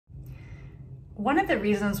One of the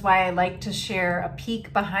reasons why I like to share a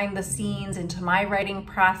peek behind the scenes into my writing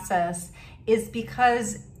process is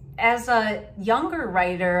because as a younger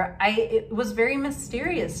writer, it was very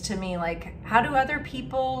mysterious to me. Like, how do other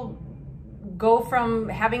people go from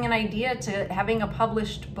having an idea to having a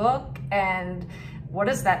published book, and what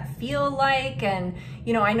does that feel like? And,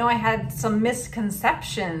 you know I had some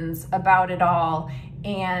misconceptions about it all.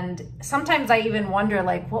 And sometimes I even wonder,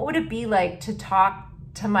 like, what would it be like to talk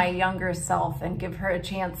to my younger self and give her a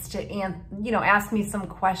chance to, ask me some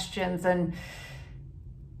questions, and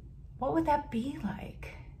what would that be like?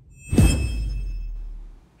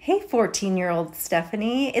 Hey, 14-year-old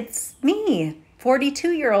Stephanie, it's me,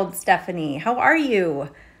 42-year-old Stephanie. How are you?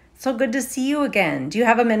 So good to see you again. Do you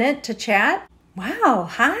have a minute to chat? Wow,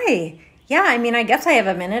 hi. Yeah, I guess I have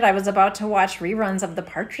a minute. I was about to watch reruns of The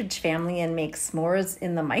Partridge Family and make s'mores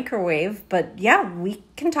in the microwave, but yeah, we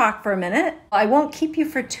can talk for a minute. I won't keep you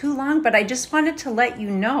for too long, but I just wanted to let you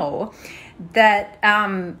know that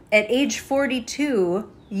at age 42,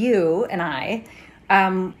 you and I,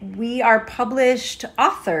 we are published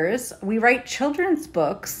authors. We write children's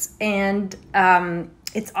books, and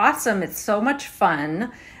it's awesome. It's so much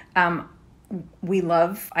fun.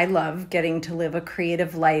 I love getting to live a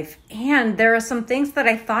creative life. And there are some things that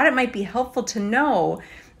I thought it might be helpful to know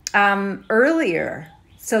earlier,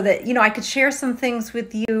 so that, I could share some things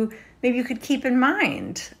with you, maybe you could keep in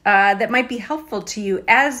mind that might be helpful to you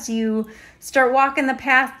as you start walking the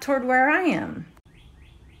path toward where I am.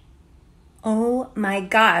 Oh my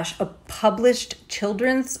gosh, a published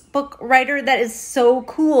children's book writer? That is so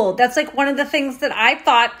cool. That's like one of the things that I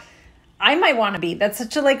thought I might want to be. That's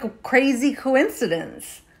such a crazy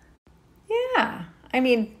coincidence. Yeah.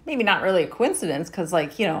 Maybe not really a coincidence, because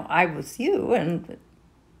I was you, and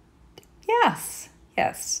yes,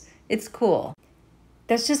 it's cool.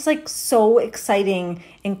 That's just so exciting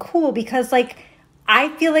and cool, because I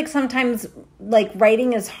feel like sometimes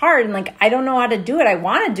writing is hard, and I don't know how to do it. I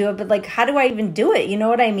want to do it, but how do I even do it? You know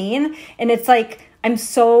what I mean? And it's I'm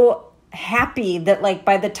so happy that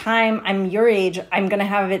by the time I'm your age, I'm going to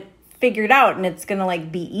have it figured out, and it's gonna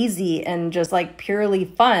be easy and just purely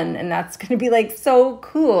fun, and that's gonna be so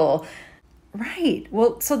cool. Right.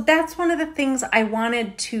 Well, so that's one of the things I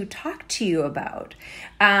wanted to talk to you about,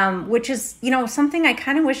 which is something I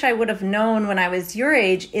kind of wish I would have known when I was your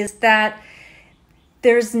age, is that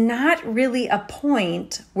there's not really a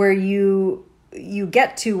point where you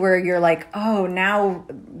get to where you're oh, now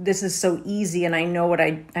this is so easy, and I know what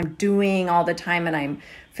I'm doing all the time, and I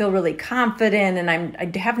feel really confident, and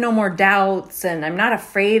I have no more doubts, and I'm not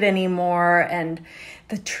afraid anymore. And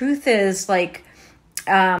the truth is,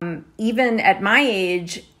 even at my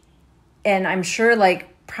age, and I'm sure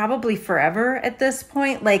probably forever at this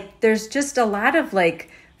point, there's just a lot of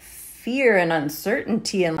fear and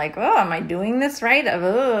uncertainty, and oh, am I doing this right?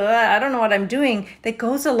 I don't know what I'm doing, that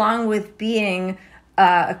goes along with being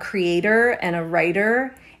a creator and a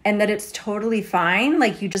writer. And that it's totally fine.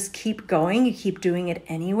 You just keep going, you keep doing it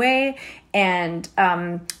anyway. And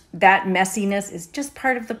that messiness is just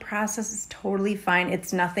part of the process. It's totally fine.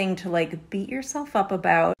 It's nothing to beat yourself up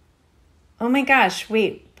about. Oh my gosh,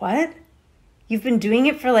 wait, what? You've been doing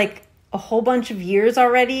it for a whole bunch of years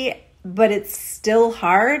already, but it's still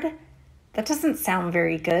hard? That doesn't sound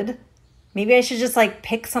very good. Maybe I should just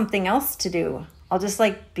pick something else to do. I'll just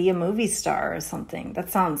be a movie star or something. That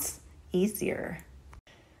sounds easier.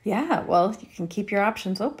 Yeah, well, you can keep your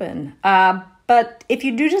options open. But if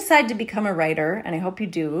you do decide to become a writer, and I hope you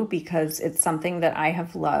do, because it's something that I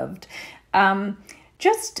have loved,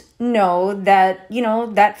 just know that,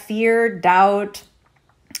 that fear, doubt,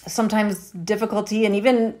 sometimes difficulty, and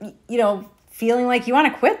even, feeling like you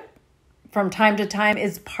want to quit from time to time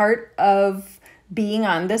is part of being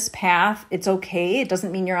on this path. It's okay. It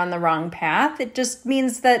doesn't mean you're on the wrong path. It just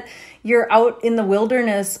means that you're out in the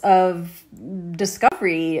wilderness of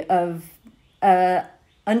discovery, of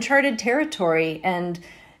uncharted territory. And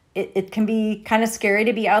it can be kind of scary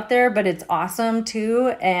to be out there, but it's awesome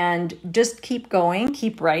too. And just keep going,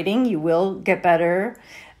 keep writing. You will get better.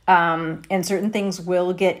 And certain things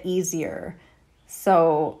will get easier.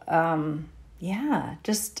 So, yeah,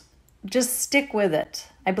 just stick with it.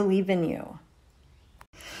 I believe in you.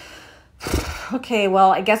 Okay,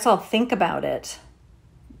 well, I guess I'll think about it.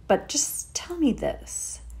 But just tell me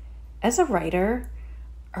this. As a writer,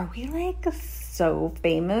 are we so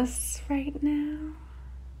famous right now?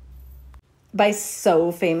 By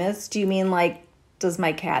so famous, do you mean does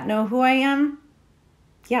my cat know who I am?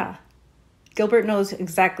 Yeah. Gilbert knows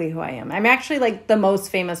exactly who I am. I'm actually the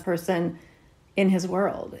most famous person in his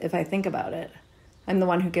world, if I think about it. I'm the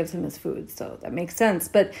one who gives him his food, so that makes sense.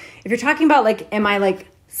 But if you're talking about am I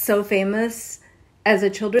so famous as a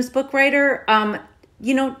children's book writer.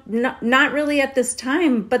 Not really at this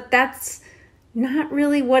time, but that's not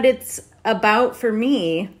really what it's about for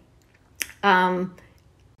me.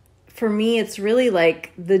 For me, it's really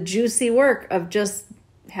like the juicy work of just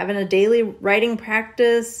having a daily writing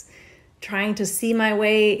practice, trying to see my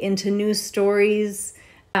way into new stories,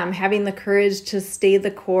 having the courage to stay the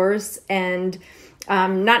course, and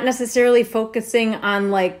not necessarily focusing on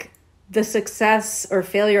like the success or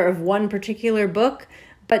failure of one particular book,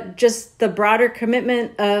 but just the broader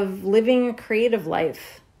commitment of living a creative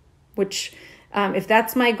life, which if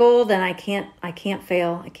that's my goal, then I can't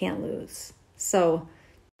fail. I can't lose. So,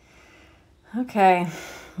 okay.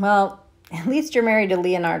 Well, at least you're married to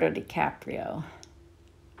Leonardo DiCaprio.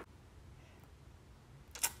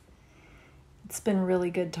 It's been really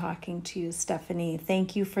good talking to you, Stephanie.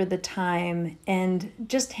 Thank you for the time, and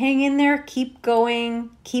just hang in there, keep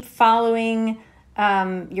going, keep following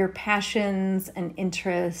your passions and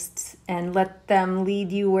interests, and let them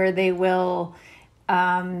lead you where they will.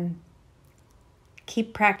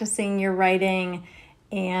 Keep practicing your writing,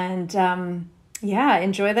 and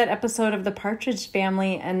enjoy that episode of The Partridge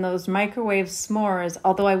Family and those microwave s'mores.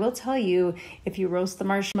 Although I will tell you, if you roast the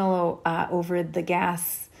marshmallow over the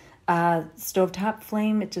gas stovetop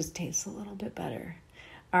flame, it just tastes a little bit better.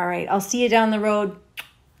 All right, I'll see you down the road.